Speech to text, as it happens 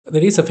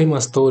There is a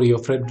famous story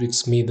of Fredrick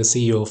Smith, the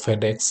CEO of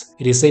FedEx.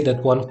 It is said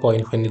at one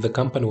point when the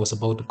company was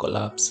about to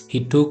collapse,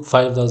 he took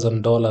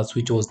 $5,000,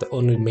 which was the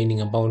only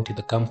remaining amount in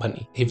the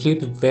company. He flew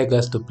to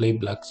Vegas to play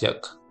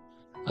blackjack.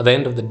 At the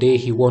end of the day,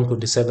 he won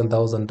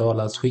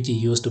 $27,000, which he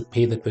used to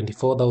pay the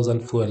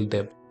 $24,000 fuel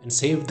debt and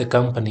saved the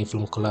company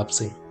from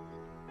collapsing.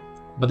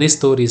 But this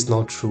story is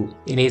not true.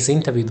 In his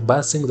interview with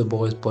Busting the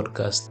Boys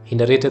podcast, he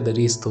narrated the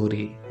real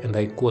story, and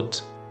I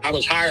quote, I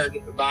was hired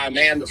by a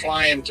man to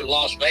fly into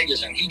Las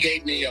Vegas, and he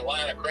gave me a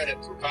line of credit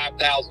for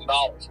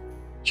 $5,000.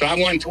 So I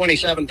won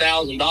 $27,000.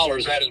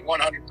 That is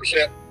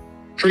 100%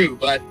 true,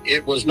 but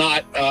it was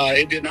not.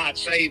 It did not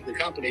save the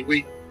company.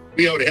 We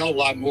owed a hell of a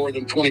lot more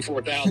than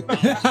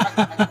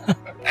 $24,000.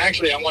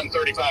 Actually, I won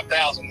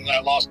 $35,000, and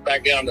I lost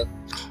back down to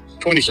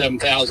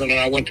 $27,000, and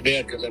I went to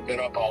bed because I'd been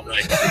up all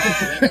day.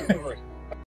 That's the story.